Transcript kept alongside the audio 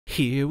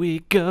Here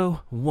we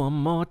go, one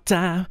more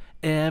time.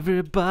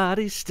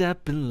 Everybody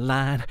step in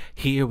line.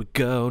 Here we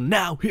go.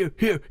 Now,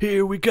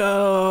 here we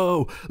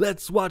go.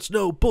 Let's watch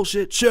No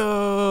Bullshit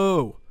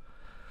Show.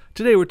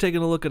 Today we're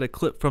taking a look at a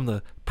clip from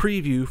the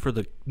preview for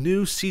the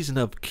new season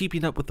of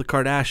Keeping Up with the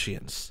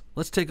Kardashians.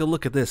 Let's take a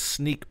look at this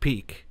sneak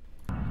peek.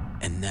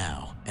 And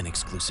now, an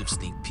exclusive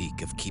sneak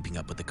peek of Keeping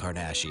Up with the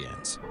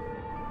Kardashians.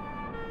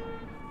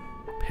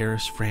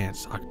 Paris,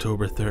 France,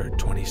 October 3rd,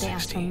 2016. They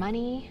asked for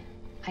money.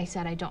 I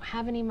said I don't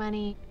have any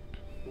money.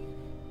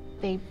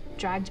 They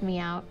dragged me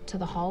out to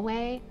the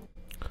hallway.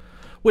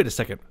 Wait a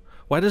second.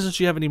 Why doesn't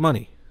she have any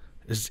money?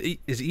 Is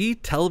E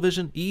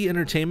Television, E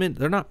Entertainment,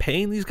 they're not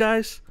paying these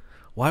guys?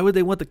 Why would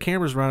they want the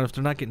cameras around if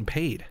they're not getting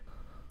paid?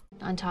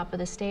 On top of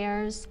the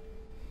stairs.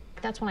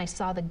 That's when I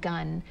saw the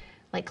gun,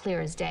 like clear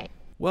as day.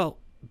 Well,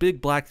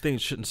 big black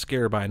things shouldn't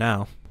scare her by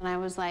now. And I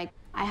was like,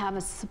 I have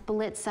a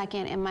split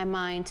second in my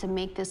mind to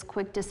make this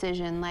quick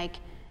decision. Like,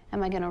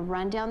 am I gonna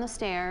run down the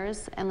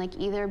stairs and like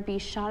either be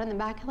shot in the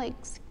back? Like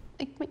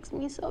makes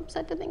me so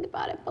upset to think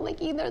about it, but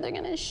like either they're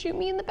gonna shoot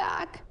me in the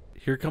back.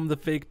 Here come the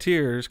fake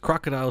tears,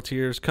 crocodile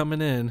tears coming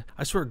in.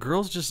 I swear,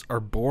 girls just are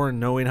born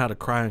knowing how to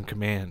cry on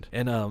command.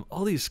 And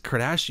all these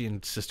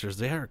Kardashian sisters,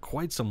 they are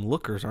quite some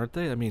lookers, aren't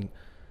they? I mean,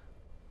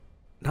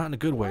 not in a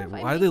good way.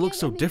 Why do they look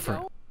so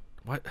different?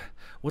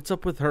 What's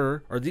up with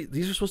her? Are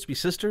these are supposed to be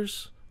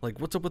sisters? Like,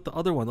 what's up with the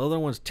other one? The other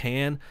one's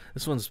tan.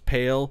 This one's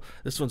pale.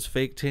 This one's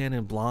fake tan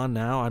and blonde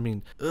now. I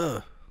mean,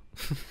 ugh.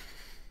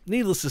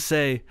 Needless to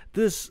say,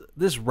 this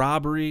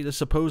robbery, the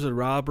supposed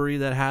robbery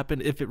that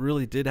happened, if it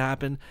really did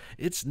happen,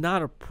 it's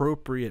not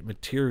appropriate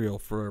material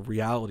for a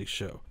reality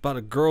show about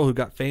a girl who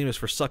got famous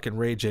for sucking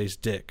Ray J's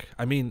dick.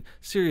 I mean,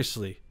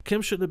 seriously,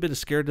 Kim shouldn't have been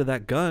scared of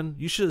that gun.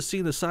 You should have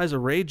seen the size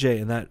of Ray J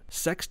in that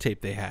sex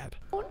tape they had.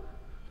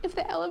 If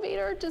the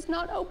elevator does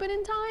not open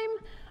in time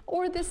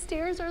or the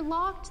stairs are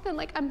locked, then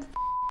like I'm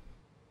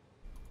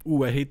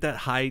Ooh, I hate that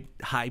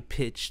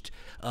high-pitched,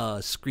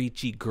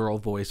 screechy girl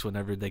voice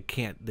whenever they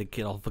get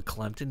all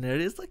verklempt. And there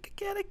it is, like,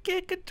 I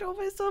can't control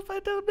myself. I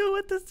don't know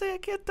what to say. I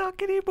can't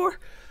talk anymore.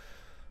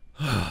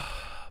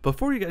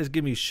 Before you guys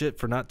give me shit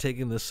for not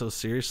taking this so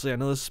seriously, I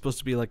know this is supposed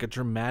to be like a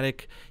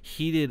dramatic,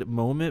 heated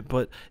moment,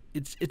 but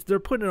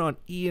they're putting it on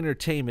E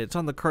Entertainment. It's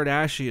on the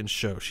Kardashian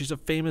show. She's a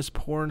famous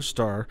porn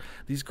star.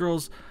 These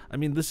girls, I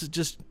mean, this is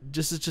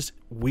just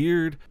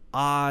weird,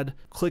 odd,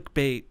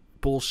 clickbait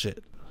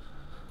bullshit.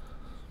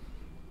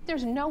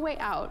 There's no way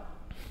out.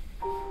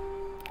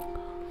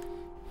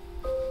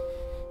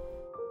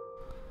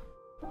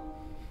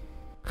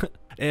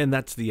 And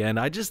that's the end.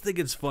 I just think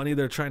it's funny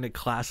they're trying to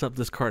class up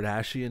this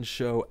Kardashian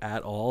show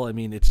at all. I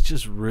mean, it's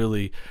just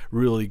really,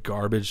 really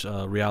garbage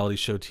reality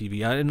show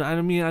TV. I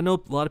mean, I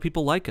know a lot of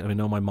people like it. I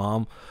know my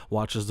mom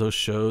watches those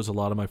shows. A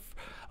lot of my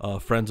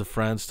friends of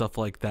friends, stuff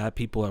like that,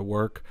 people at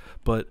work.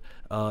 But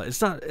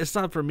it's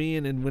not for me.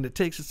 And when it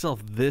takes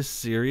itself this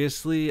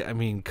seriously, I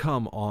mean,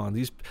 come on.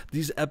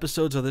 These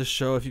episodes of this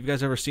show, if you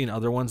guys ever seen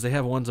other ones, they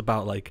have ones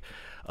about like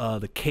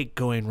the cake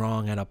going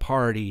wrong at a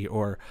party,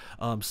 or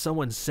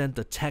someone sent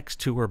a text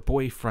to her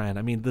boyfriend.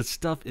 I mean, the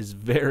stuff is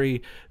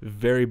very,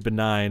 very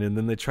benign, and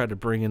then they try to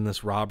bring in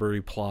this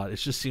robbery plot. It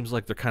just seems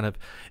like they're kind of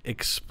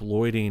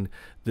exploiting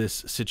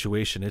this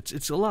situation.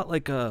 It's a lot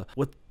like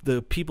what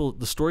the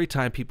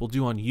storytime people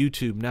do on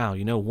YouTube now.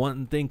 You know,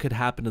 one thing could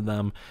happen to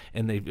them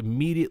and they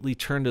immediately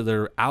turn to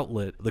their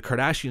outlet. The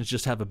Kardashians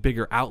just have a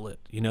bigger outlet.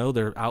 You know,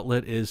 their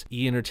outlet is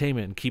E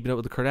Entertainment and Keeping Up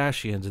with the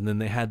Kardashians, and then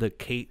they had the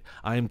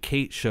I Am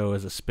Kate show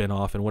as a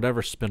spinoff, and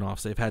whatever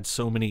spinoffs they've had.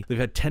 They've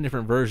had 10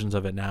 different versions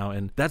of it now,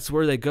 and that's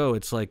where they go.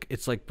 It's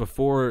like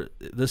before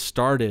this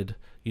started,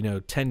 you know,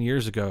 10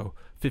 years ago,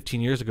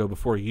 15 years ago,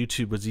 before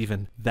YouTube was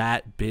even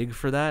that big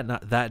for that,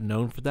 not that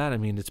known for that. I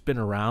mean, it's been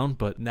around,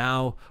 but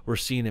now we're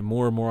seeing it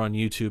more and more on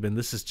YouTube, and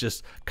this is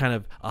just kind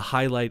of a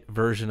highlight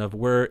version of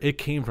where it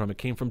came from. It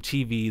came from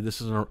TV.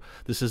 This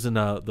isn't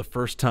the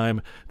first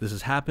time this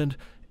has happened.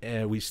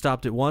 We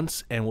stopped it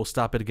once, and we'll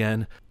stop it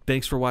again.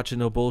 Thanks for watching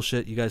No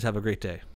Bullshit. You guys have a great day.